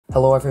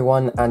Hello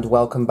everyone and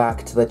welcome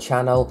back to the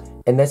channel.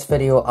 In this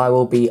video I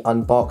will be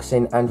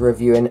unboxing and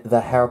reviewing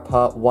the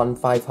Herpa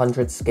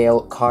 1/500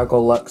 scale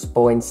Cargolux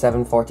Boeing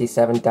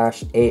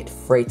 747-8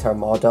 freighter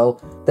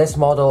model. This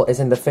model is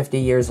in the 50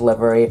 years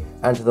livery,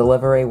 and the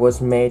livery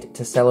was made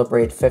to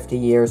celebrate 50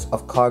 years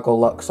of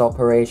Cargolux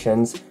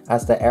operations,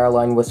 as the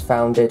airline was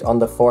founded on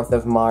the 4th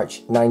of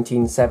March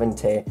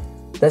 1970.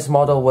 This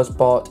model was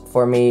bought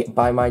for me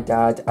by my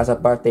dad as a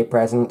birthday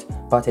present,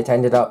 but it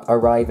ended up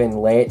arriving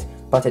late,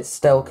 but it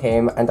still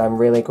came and I'm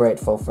really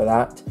grateful for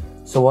that.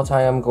 So what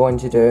I am going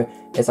to do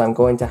is I'm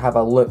going to have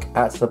a look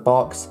at the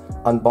box,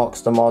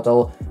 unbox the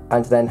model,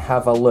 and then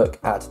have a look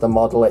at the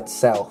model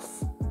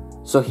itself.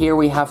 So here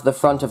we have the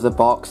front of the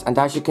box, and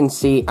as you can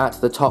see at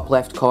the top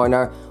left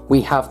corner,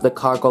 we have the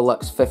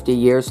Cargolux 50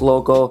 years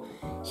logo.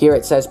 Here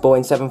it says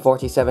Boeing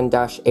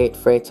 747-8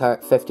 freighter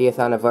 50th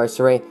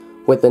anniversary,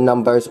 with the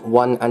numbers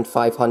 1 and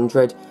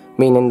 500,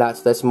 meaning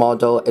that this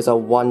model is a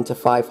 1 to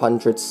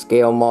 500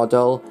 scale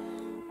model.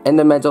 In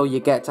the middle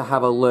you get to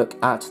have a look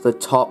at the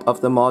top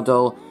of the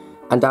model,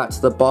 and at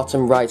the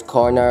bottom right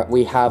corner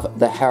we have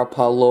the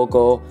Herpa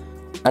logo,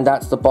 and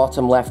at the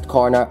bottom left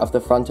corner of the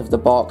front of the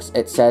box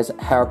it says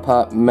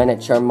Herpa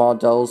miniature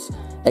models,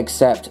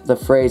 except the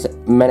phrase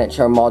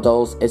miniature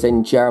models is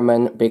in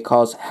German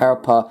because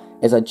Herpa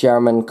is a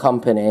German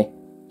company.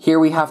 Here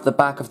we have the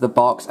back of the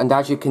box, and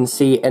as you can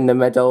see in the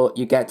middle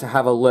you get to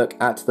have a look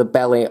at the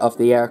belly of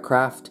the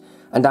aircraft,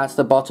 and at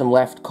the bottom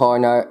left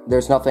corner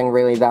there's nothing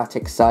really that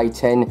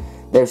exciting.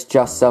 There's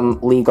just some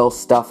legal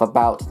stuff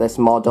about this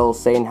model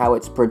saying how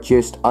it's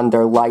produced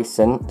under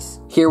license.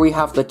 Here we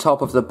have the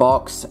top of the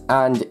box,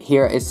 and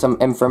here is some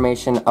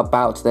information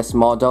about this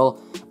model.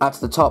 At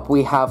the top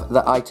we have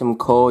the item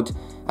code,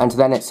 and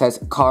then it says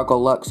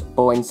Cargolux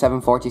Boeing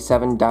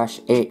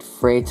 747-8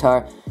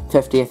 freighter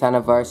 50th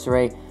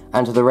anniversary,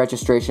 and the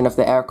registration of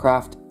the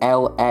aircraft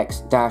LX-VCC,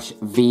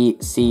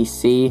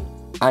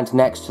 and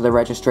next to the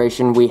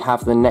registration we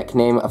have the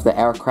nickname of the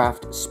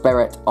aircraft,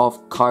 Spirit of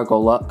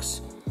Cargolux.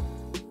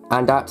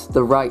 And at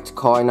the right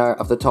corner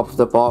of the top of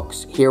the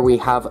box, here we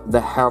have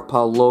the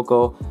Herpa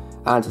logo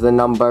and the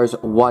numbers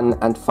 1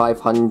 and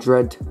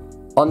 500.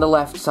 On the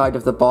left side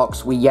of the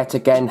box we yet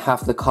again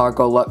have the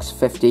Cargolux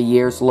 50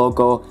 years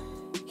logo.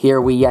 Here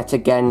we yet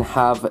again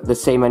have the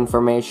same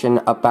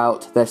information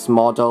about this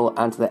model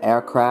and the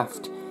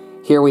aircraft.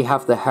 Here we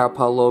have the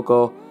Herpa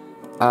logo,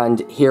 and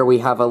here we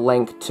have a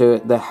link to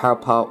the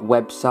Herpa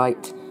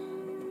website,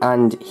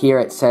 and here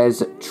it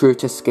says true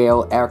to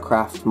scale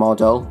aircraft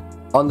model.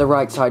 On the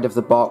right side of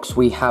the box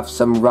we have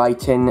some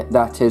writing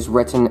that is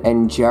written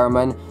in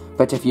German,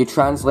 but if you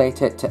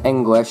translate it to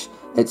English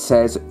it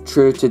says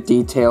true to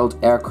detailed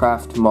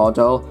aircraft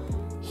model.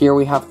 Here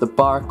we have the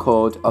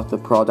barcode of the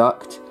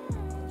product.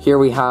 Here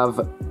we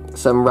have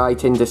some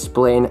writing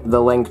displaying the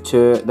link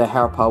to the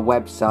Herpa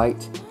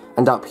website.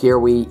 And up here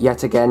we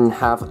yet again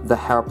have the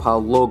Herpa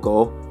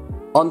logo.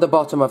 On the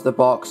bottom of the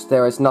box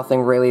there is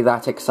nothing really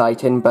that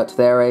exciting, but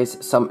there is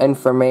some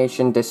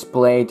information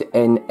displayed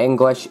in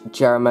English,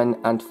 German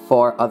and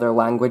 4 other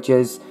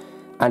languages,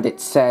 and it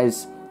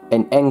says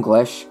in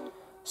English,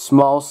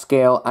 small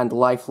scale and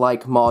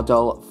lifelike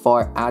model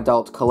for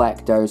adult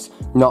collectors,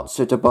 not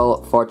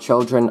suitable for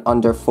children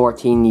under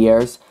 14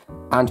 years.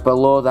 And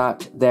below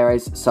that there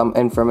is some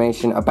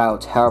information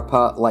about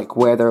Herpa, like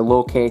where they're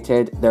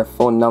located, their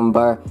phone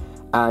number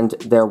and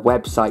their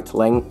website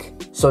link.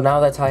 So now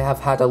that I have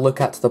had a look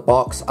at the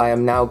box, I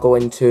am now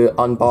going to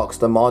unbox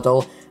the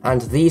model,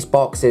 and these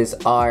boxes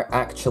are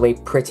actually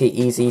pretty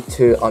easy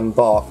to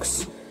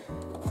unbox.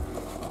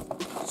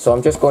 So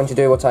I'm just going to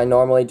do what I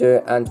normally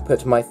do and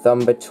put my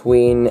thumb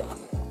between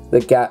the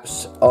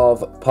gaps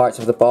of parts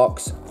of the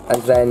box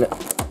and then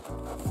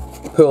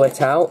pull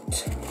it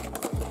out.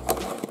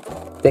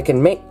 They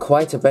can make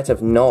quite a bit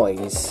of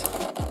noise.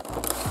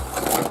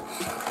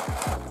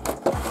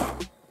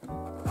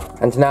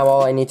 And now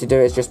all I need to do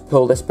is just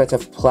pull this bit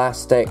of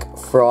plastic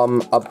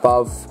from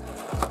above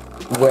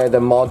where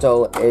the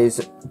model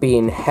is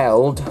being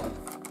held.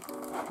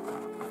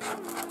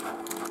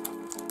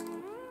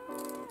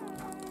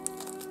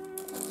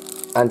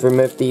 And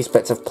remove these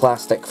bits of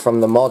plastic from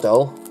the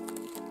model.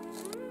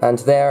 And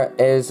there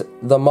is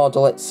the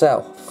model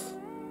itself.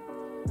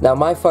 Now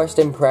my first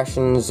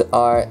impressions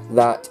are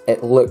that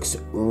it looks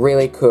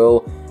really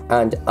cool,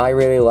 and I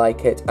really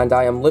like it, and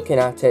I am looking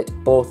at it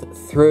both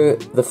through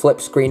the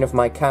flip screen of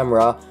my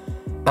camera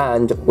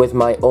and with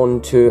my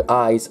own 2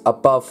 eyes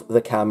above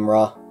the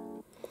camera.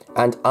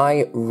 And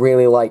I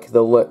really like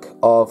the look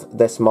of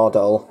this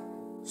model.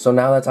 So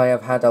now that I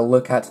have had a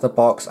look at the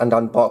box and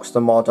unboxed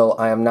the model,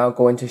 I am now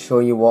going to show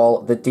you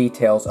all the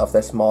details of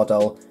this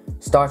model.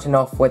 Starting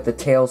off with the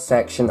tail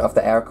section of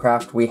the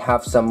aircraft, we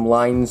have some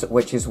lines,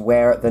 which is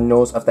where the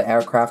nose of the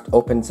aircraft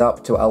opens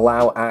up to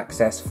allow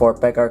access for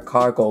bigger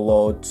cargo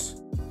loads.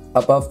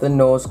 Above the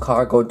nose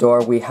cargo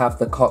door we have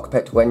the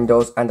cockpit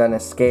windows and an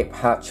escape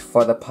hatch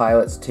for the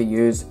pilots to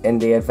use in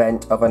the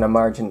event of an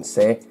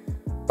emergency.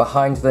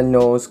 Behind the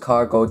nose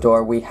cargo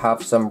door we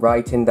have some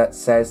writing that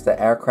says the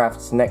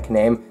aircraft's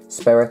nickname,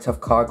 Spirit of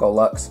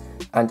Cargolux,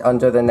 and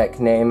under the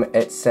nickname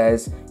it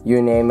says,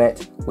 "You name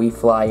it, we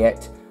fly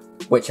it,"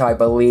 which I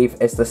believe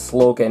is the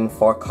slogan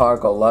for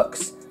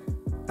Cargolux.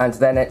 And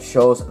then it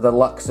shows the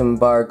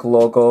Luxembourg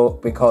logo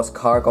because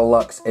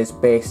Cargolux is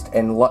based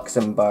in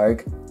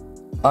Luxembourg.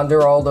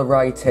 Under all the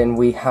writing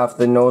we have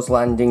the nose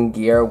landing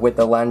gear with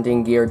the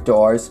landing gear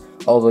doors,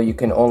 although you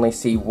can only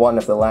see one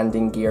of the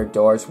landing gear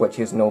doors, which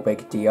is no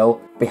big deal.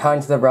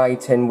 Behind the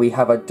writing we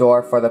have a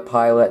door for the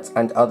pilots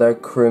and other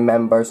crew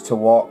members to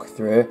walk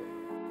through.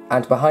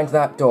 And behind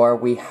that door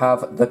we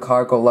have the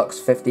Cargolux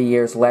 50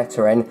 years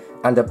lettering,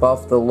 and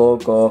above the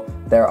logo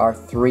there are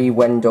 3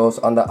 windows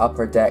on the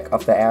upper deck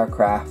of the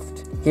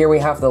aircraft. Here we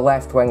have the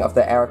left wing of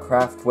the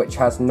aircraft, which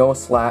has no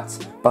slats,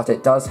 but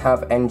it does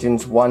have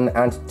engines 1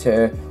 and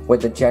 2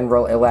 with the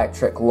General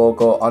Electric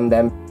logo on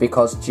them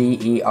because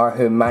GE are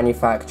who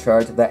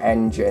manufactured the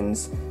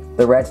engines,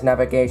 the red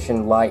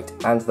navigation light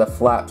and the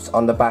flaps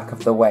on the back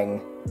of the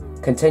wing.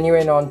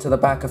 Continuing on to the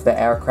back of the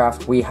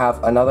aircraft, we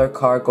have another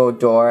cargo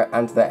door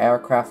and the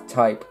aircraft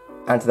type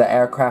and the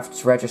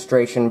aircraft's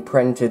registration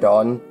printed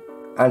on,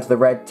 and the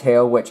red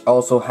tail, which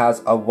also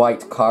has a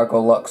white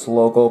Cargolux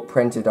logo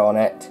printed on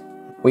it.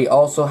 We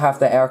also have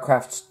the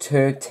aircraft's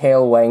 2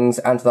 tail wings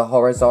and the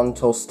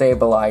horizontal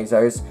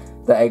stabilizers,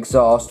 the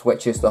exhaust,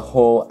 which is the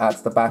hole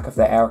at the back of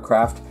the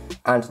aircraft,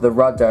 and the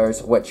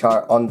rudders, which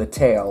are on the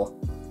tail.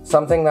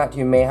 Something that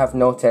you may have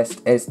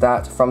noticed is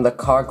that from the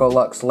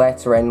Cargolux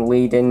lettering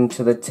leading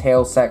to the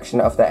tail section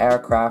of the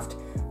aircraft,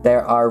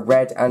 there are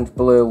red and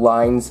blue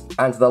lines,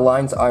 and the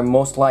lines are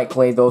most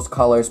likely those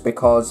colours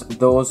because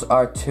those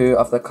are 2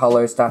 of the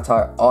colours that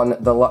are on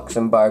the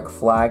Luxembourg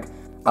flag,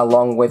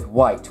 along with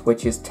white,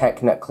 which is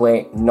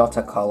technically not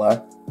a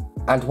colour.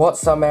 And what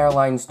some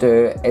airlines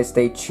do is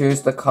they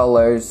choose the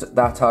colours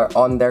that are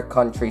on their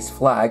country's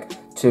flag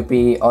to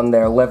be on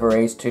their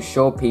liveries to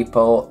show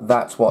people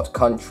that's what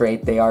country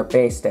they are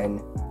based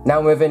in.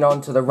 Now moving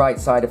on to the right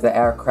side of the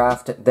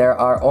aircraft, there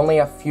are only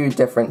a few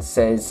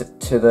differences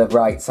to the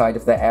right side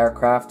of the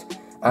aircraft,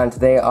 and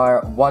they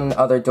are 1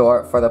 other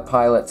door for the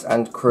pilots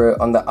and crew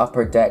on the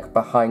upper deck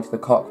behind the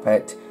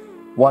cockpit,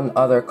 1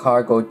 other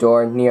cargo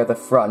door near the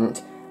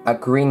front, a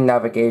green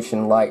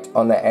navigation light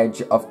on the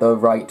edge of the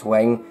right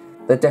wing,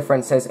 the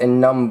differences in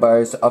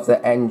numbers of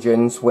the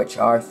engines, which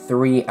are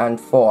 3 and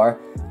 4,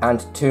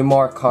 and 2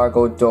 more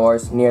cargo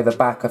doors near the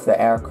back of the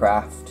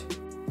aircraft.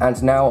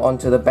 And now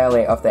onto the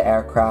belly of the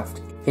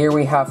aircraft. Here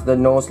we have the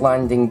nose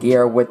landing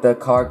gear with the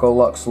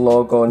Cargolux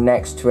logo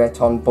next to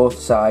it on both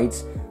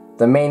sides,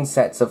 the main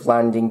sets of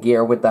landing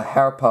gear with the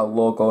Herpa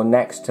logo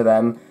next to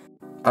them,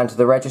 and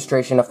the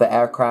registration of the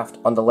aircraft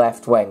on the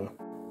left wing.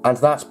 And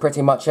that's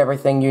pretty much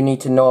everything you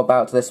need to know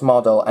about this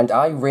model, and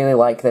I really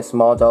like this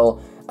model,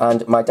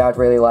 and my dad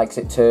really likes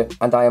it too,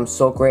 and I am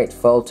so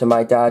grateful to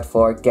my dad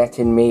for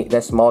getting me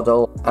this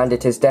model, and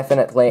it is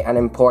definitely an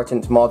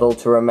important model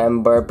to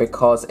remember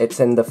because it's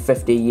in the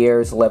 50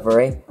 years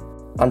livery.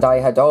 And I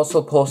had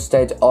also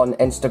posted on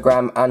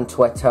Instagram and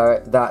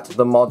Twitter that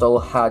the model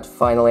had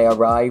finally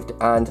arrived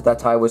and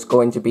that I was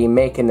going to be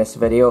making this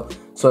video,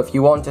 so if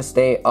you want to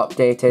stay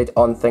updated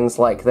on things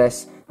like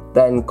this,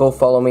 then go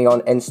follow me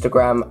on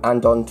Instagram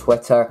and on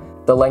Twitter.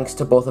 The links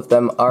to both of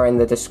them are in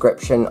the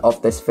description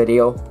of this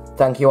video.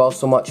 Thank you all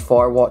so much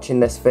for watching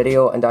this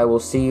video, and I will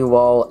see you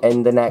all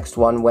in the next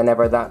one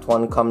whenever that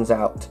one comes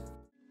out.